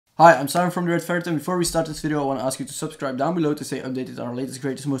Hi, I'm Simon from the Red Ferret, and before we start this video I want to ask you to subscribe down below to stay updated on our latest,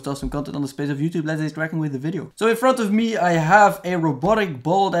 greatest, most awesome content on the space of YouTube. Let's get cracking with the video. So in front of me I have a robotic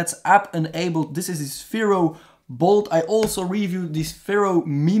ball that's app enabled. This is the Sphero Bolt. I also reviewed the Sphero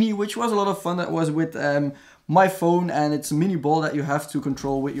Mini, which was a lot of fun. That was with my phone, and it's a mini ball that you have to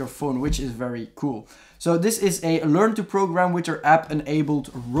control with your phone, which is very cool. So this is a learn to program with your app enabled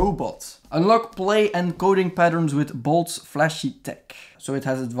robot. Unlock play and coding patterns with Bolt's flashy tech. So it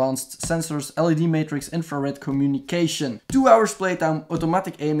has advanced sensors, LED matrix, infrared communication, 2 hours playtime,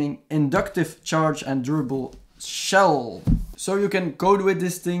 automatic aiming, inductive charge and durable shell. So you can code with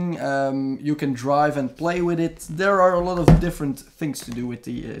this thing, you can drive and play with it. There are a lot of different things to do with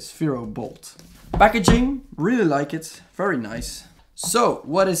the Sphero Bolt. Packaging, really like it, very nice. So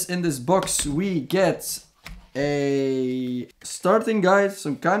what is in this box? We get a starting guide,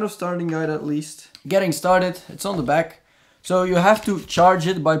 some kind of starting guide at least. Getting started, it's on the back. So you have to charge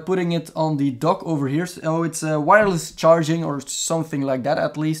it by putting it on the dock over here. So it's wireless charging or something like that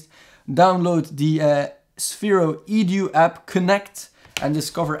at least. Download the Sphero Edu app, connect and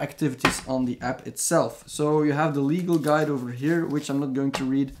discover activities on the app itself. So you have the legal guide over here, which I'm not going to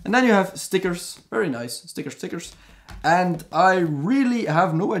read. And then you have stickers, very nice, stickers. And I really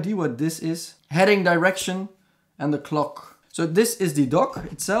have no idea what this is. Heading direction and the clock. So this is the dock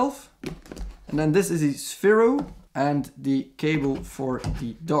itself. And then this is the Sphero and the cable for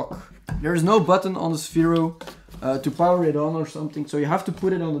the dock. There is no button on the Sphero to power it on or something. So you have to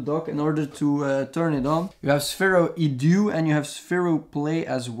put it on the dock in order to turn it on. You have Sphero Edu and you have Sphero Play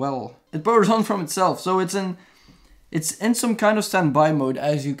as well. It powers on from itself. So it's in some kind of standby mode,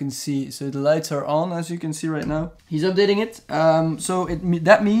 as you can see. So the lights are on, as you can see right now. He's updating it.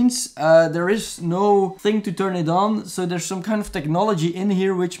 That means there is no thing to turn it on. So there's some kind of technology in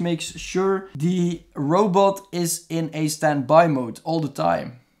here which makes sure the robot is in a standby mode all the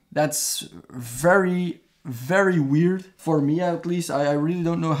time. That's very weird for me, at least. I really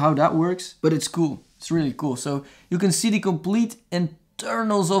don't know how that works, but it's cool. It's really cool. So you can see the complete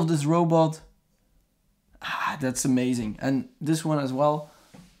internals of this robot. That's amazing. And this one as well.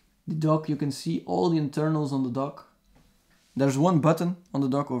 The dock, you can see all the internals on the dock. There's one button on the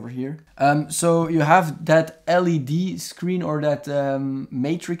dock over here. So you have that LED screen or that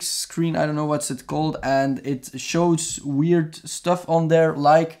matrix screen, I don't know what's it called. And it shows weird stuff on there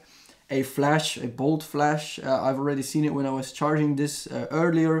like a flash, a bolt flash. I've already seen it when I was charging this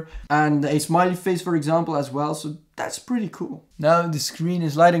earlier. And a smiley face, for example, as well. So that's pretty cool. Now the screen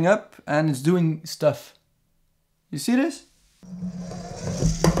is lighting up and it's doing stuff. You see this?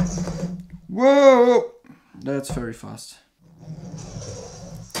 Whoa! That's very fast.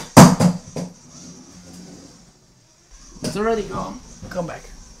 It's already gone. Come back.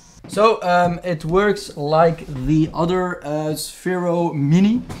 So it works like the other Sphero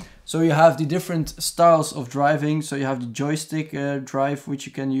Mini. So you have the different styles of driving. So you have the joystick drive, which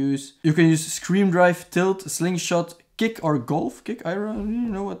you can use. You can use scream drive, tilt, slingshot, kick or golf. Kick, I don't really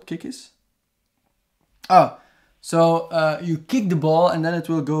know what kick is. Oh. So you kick the ball and then it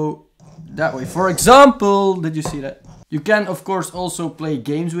will go that way. For example, did you see that? You can of course also play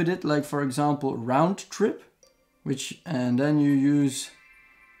games with it, like for example round trip, and then you use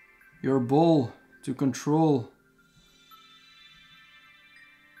your ball to control.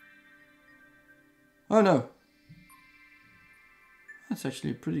 Oh no. That's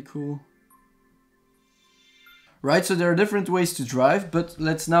actually pretty cool. Right, so there are different ways to drive, but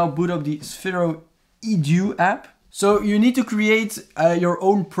let's now boot up the Sphero Edu app. So you need to create your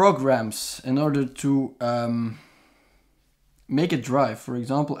own programs in order to make it drive. For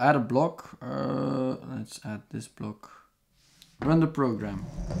example, add a block. Let's add this block. Run the program.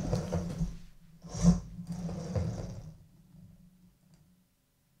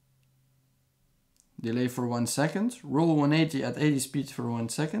 Delay for 1 second. Roll 180 at 80 speeds for 1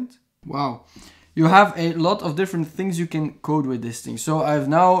 second. Wow. You have a lot of different things you can code with this thing. So I've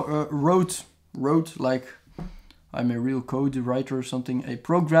now wrote like I'm a real code writer or something, a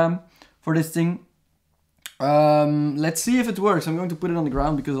program for this thing. Let's see if it works. I'm going to put it on the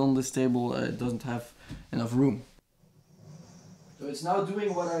ground because on this table it doesn't have enough room. So it's now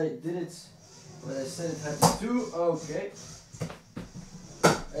doing what I said it had to do. Okay.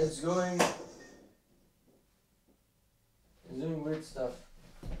 It's doing weird stuff.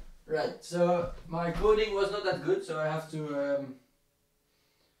 Right, so my coding was not that good, so I have to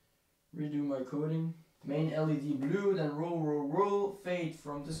redo my coding. Main LED blue, then roll, fade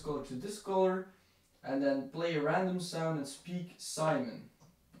from this color to this color, and then play a random sound and speak Simon.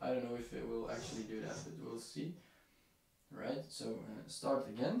 I don't know if it will actually do that, but we'll see. Right, so start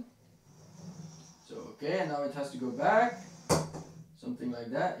again. So okay, and now it has to go back. Something like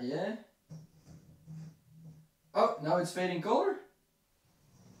that, yeah. Oh, now it's fading color.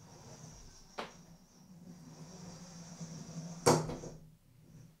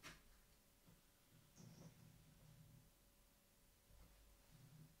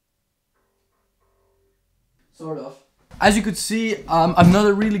 Sort of. As you could see, I'm not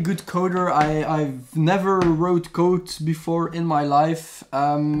a really good coder. I've never wrote code before in my life.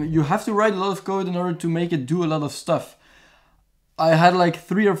 You have to write a lot of code in order to make it do a lot of stuff. I had like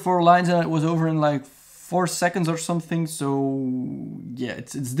 3 or 4 lines and it was over in like 4 seconds or something. So yeah,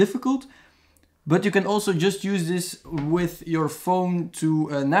 it's difficult. But you can also just use this with your phone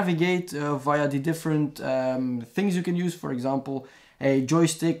to navigate via the different things you can use. For example, a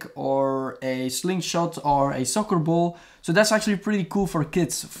joystick or a slingshot or a soccer ball. So that's actually pretty cool for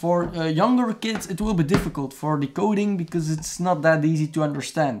kids. For younger kids, it will be difficult for the coding because it's not that easy to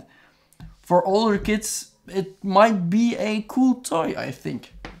understand. For older kids, it might be a cool toy, I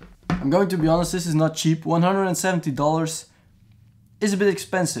think. I'm going to be honest, this is not cheap. $170 is a bit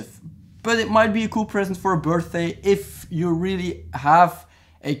expensive, but it might be a cool present for a birthday if you really have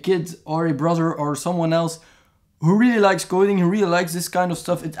a kid or a brother or someone else who really likes coding, who really likes this kind of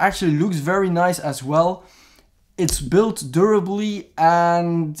stuff. It actually looks very nice as well. It's built durably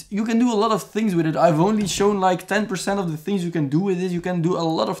and you can do a lot of things with it. I've only shown like 10% of the things you can do with this. You can do a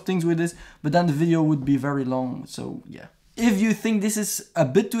lot of things with this, but then the video would be very long, so yeah. If you think this is a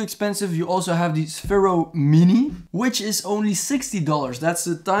bit too expensive, you also have the Sphero Mini, which is only $60. That's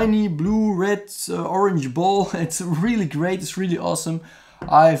a tiny blue, red, orange ball. It's really great, it's really awesome.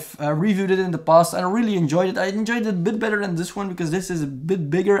 I've reviewed it in the past and I really enjoyed it. I enjoyed it a bit better than this one because this is a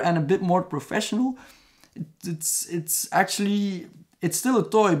bit bigger and a bit more professional. It's actually, it's still a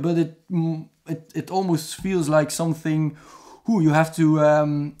toy, but it almost feels like something you have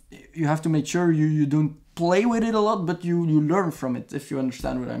to make sure you don't play with it a lot, but you learn from it, if you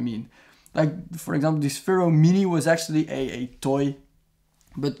understand what I mean. Like, for example, the Sphero Mini was actually a toy,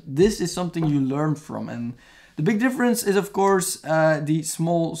 but this is something you learn from. And the big difference is, of course, the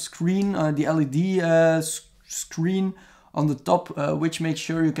small screen, the LED screen on the top, which makes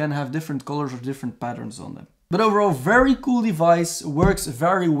sure you can have different colors or different patterns on them. But overall, very cool device, works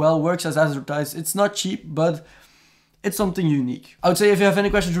very well, works as advertised. It's not cheap, but it's something unique. I would say if you have any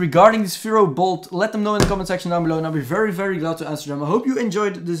questions regarding the Sphero Bolt, let them know in the comment section down below and I'll be very, very glad to answer them. I hope you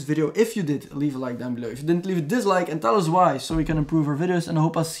enjoyed this video. If you did, leave a like down below. If you didn't, leave a dislike and tell us why so we can improve our videos. And I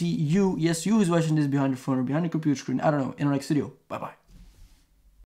hope I'll see you, yes, you who's watching this behind the phone or behind the computer screen, I don't know, in our next video. Bye bye.